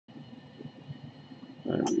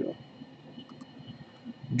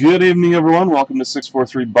Good evening, everyone. Welcome to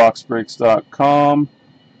 643boxbreaks.com.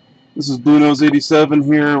 This is Bluenoze87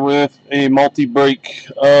 here with a multi-break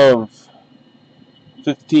of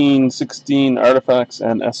 15, 16 artifacts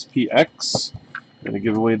and SPX. I'm going to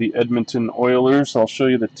give away the Edmonton Oilers. I'll show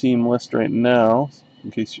you the team list right now,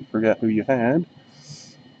 in case you forgot who you had.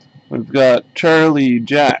 We've got Charlie,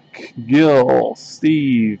 Jack, Gil,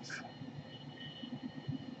 Steve,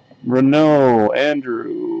 Renault,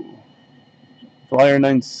 Andrew, Flyer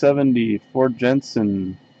 970, Ford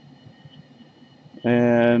Jensen,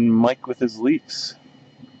 and Mike with his Leafs.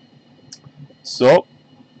 So,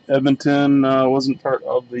 Edmonton wasn't part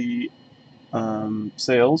of the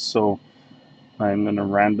sales, so I'm going to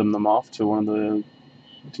random them off to one of the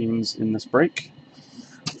teams in this break.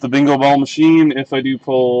 The bingo ball machine, if I do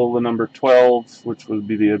pull the number 12, which would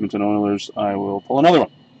be the Edmonton Oilers, I will pull another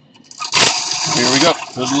one. Here we go.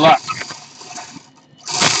 Good luck.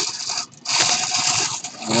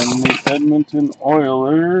 And the Edmonton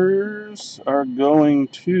Oilers are going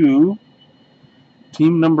to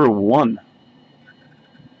team number 1,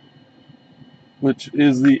 which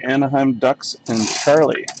is the Anaheim Ducks and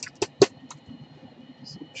Charlie.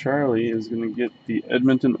 So Charlie is going to get the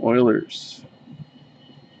Edmonton Oilers.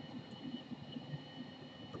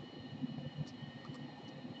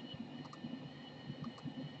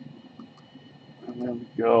 And there we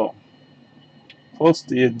go. Close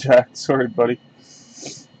to you, Jack. Sorry, buddy.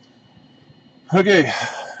 Okay.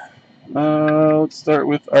 Let's start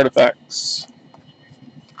with artifacts.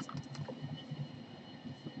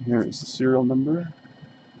 Here's the serial number.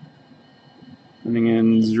 Ending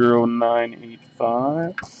in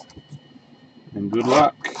 0985. And good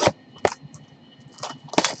luck.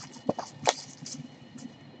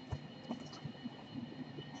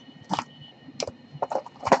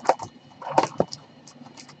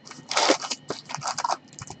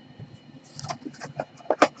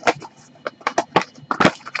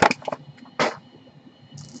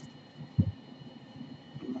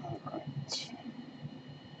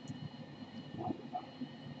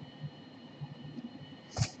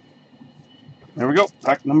 There we go.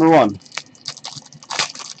 Pack number 1.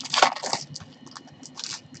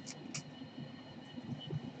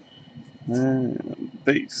 And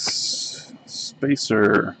base.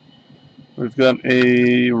 Spacer. We've got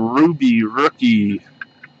a Ruby rookie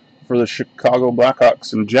for the Chicago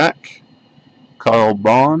Blackhawks and Jack. Carl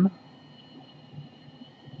Bond.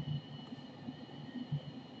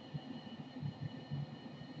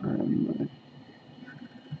 And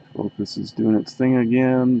focus is doing its thing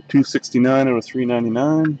again. 269 out of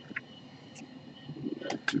 399.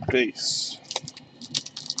 To base.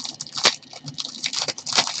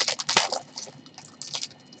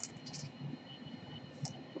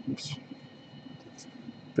 Oops.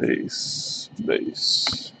 Base.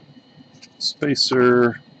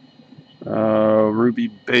 Spacer. Ruby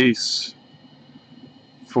base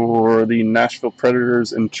for the Nashville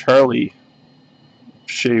Predators and Charlie.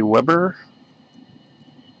 Shea Weber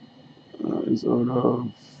is out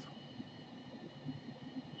of.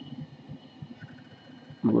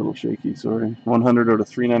 I'm a little shaky, sorry. 100 out of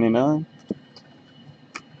 399.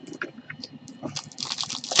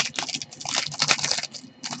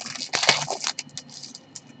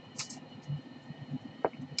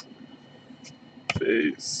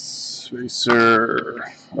 Spacer.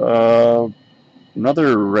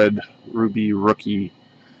 Another red Ruby rookie.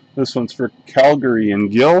 This one's for Calgary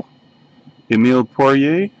and Gil. Emile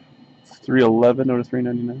Poirier. 311 out of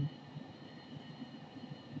 399.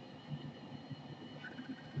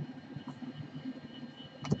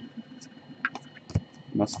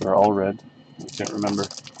 Unless they're all red. I can't remember.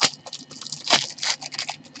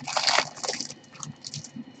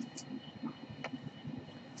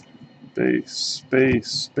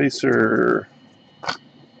 Spacer.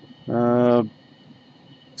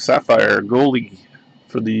 Sapphire goalie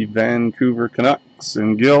for the Vancouver Canucks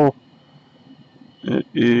and Gil. It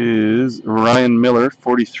is Ryan Miller,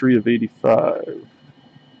 43 of 85.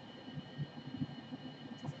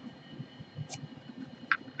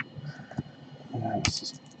 This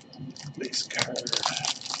is base card.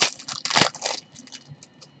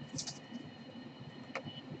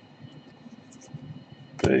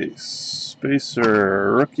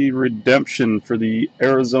 Spacer, rookie redemption for the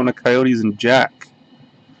Arizona Coyotes and Jack.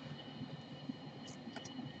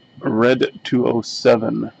 Red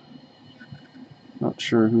 207. Not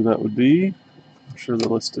sure who that would be. I'm sure the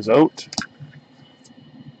list is out.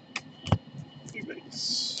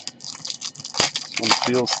 Base. This one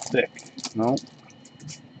feels thick. No.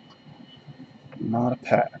 Not a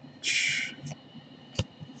patch.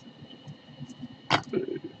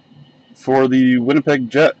 For the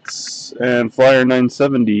Winnipeg Jets and Flyer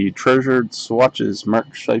 970, Treasured Swatches, Mark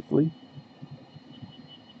Scheifele.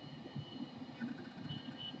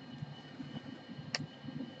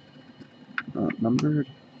 Not numbered.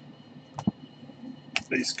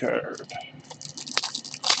 Base card.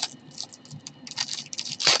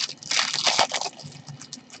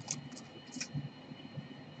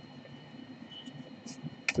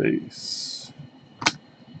 Base.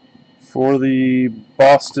 For the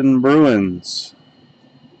Boston Bruins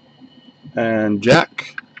and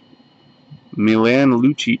Jack, Milan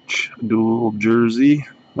Lucic, dual jersey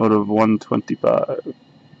out of 125.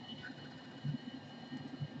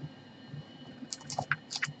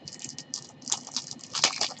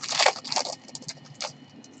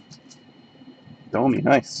 Domi,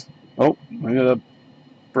 nice. Oh, look at a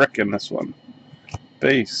brick in this one.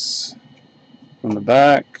 Base. On the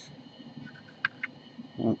back.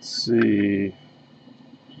 Let's see.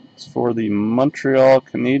 It's for the Montreal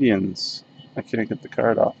Canadiens. I can't get the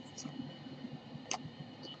card off.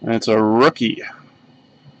 And it's a rookie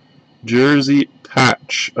jersey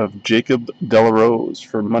patch of Jacob Delarose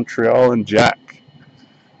for Montreal and Jack.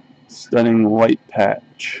 Stunning white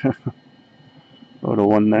patch. Go to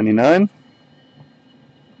 199.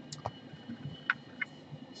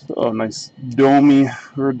 So nice Domi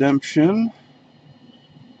redemption.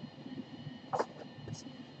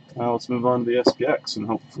 Now let's move on to the SPX, and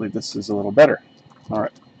hopefully this is a little better.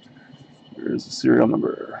 Alright, here's the serial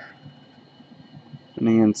number.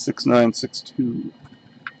 Ending in 6962.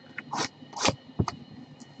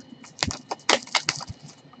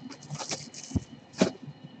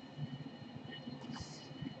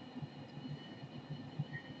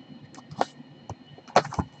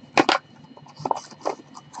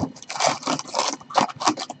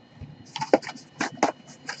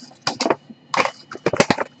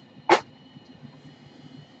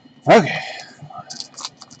 Okay,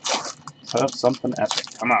 let's have something epic.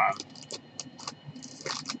 Come on.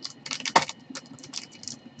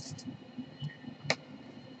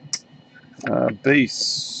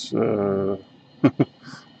 Base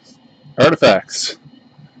artifacts.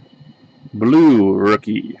 Blue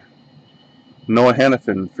rookie. Noah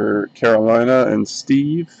Hannafin for Carolina and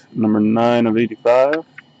Steve, number 9 of 85. I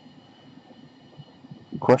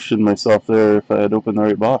questioned myself there if I had opened the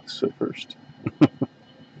right box at first.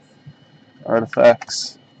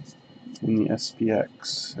 Artifacts in the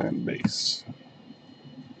SPX and base.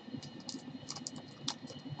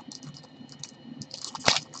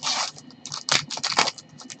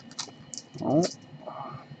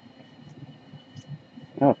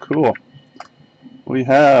 Oh, cool. We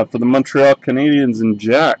have for the Montreal Canadiens and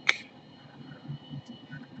Jack,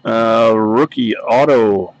 rookie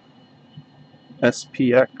auto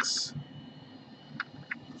SPX.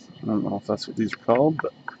 I don't know if that's what these are called,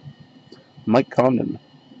 but Mike Condon.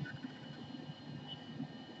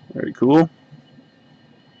 Very cool.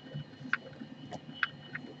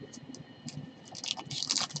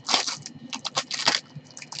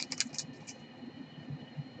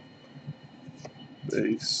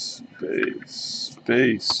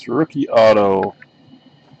 Base. Rookie auto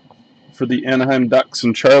for the Anaheim Ducks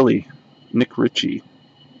and Charlie, Nick Ritchie.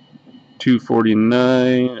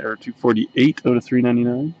 249 or 248 out of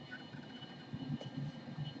 399.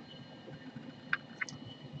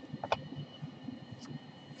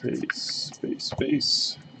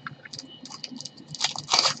 Base.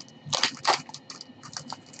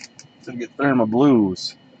 Gonna get Therma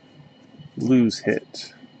Blues. Blues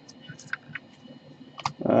hit.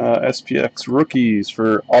 SPX rookies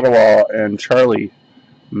for Ottawa and Charlie,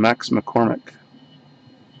 Max McCormick.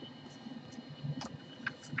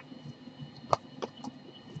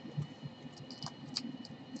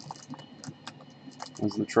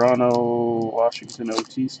 Has the Toronto-Washington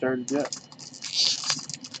OT started yet?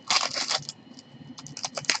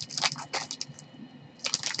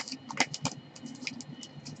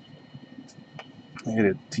 I had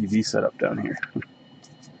a TV set up down here.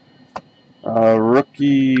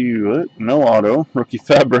 Rookie, no auto. Rookie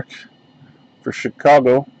fabric for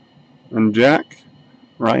Chicago and Jack,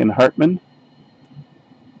 Ryan Hartman.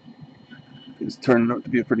 He's turning out to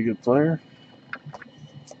be a pretty good player.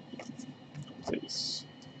 Base.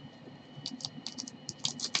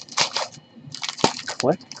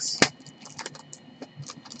 Clicks.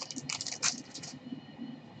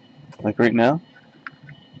 Like right now.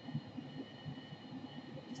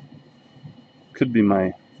 Could be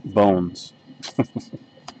my bones.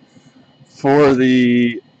 For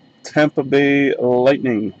the Tampa Bay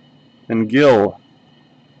Lightning and Gill,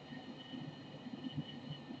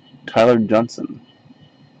 Tyler Johnson.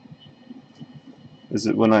 Is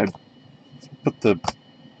it when I put the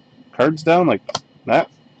cards down like that.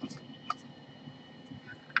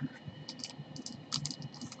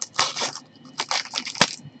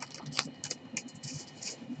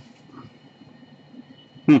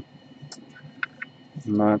 I'm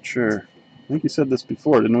not sure. I think you said this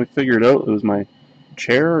before. Didn't we figure it out? It was my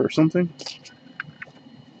chair or something?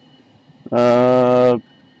 For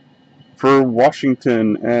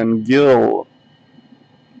Washington and Gill.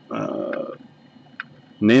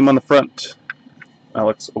 Name on the front.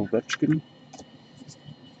 Alex Ovechkin.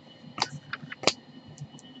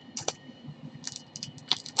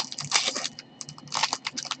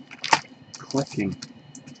 Clicking.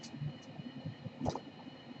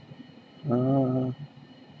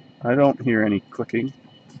 I don't hear any clicking.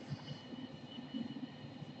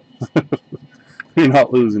 You're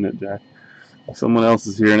not losing it, Jack. Someone else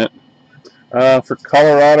is hearing it. For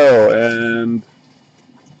Colorado and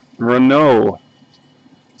Renault.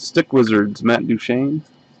 Stick Wizards, Matt Duchene.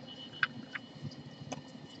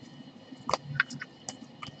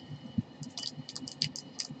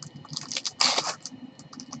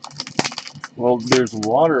 Well, there's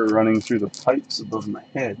water running through the pipes above my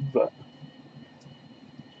head, but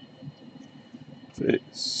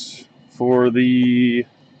it's for the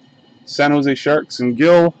San Jose Sharks and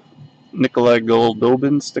Gill, Nikolai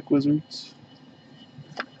Goldobin, Stick Wizards.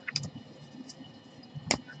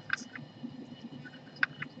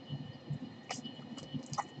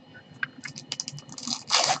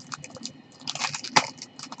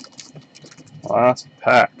 Last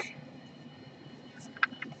pack.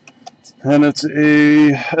 And it's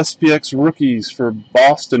a SPX Rookies for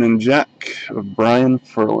Boston and Jack of Brian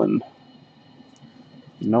Ferlin.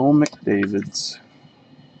 No McDavids.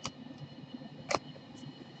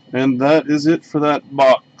 And that is it for that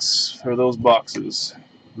box, for those boxes.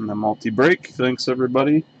 And the multi-break. Thanks,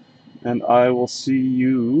 everybody. And I will see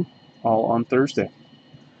you all on Thursday.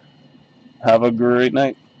 Have a great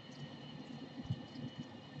night.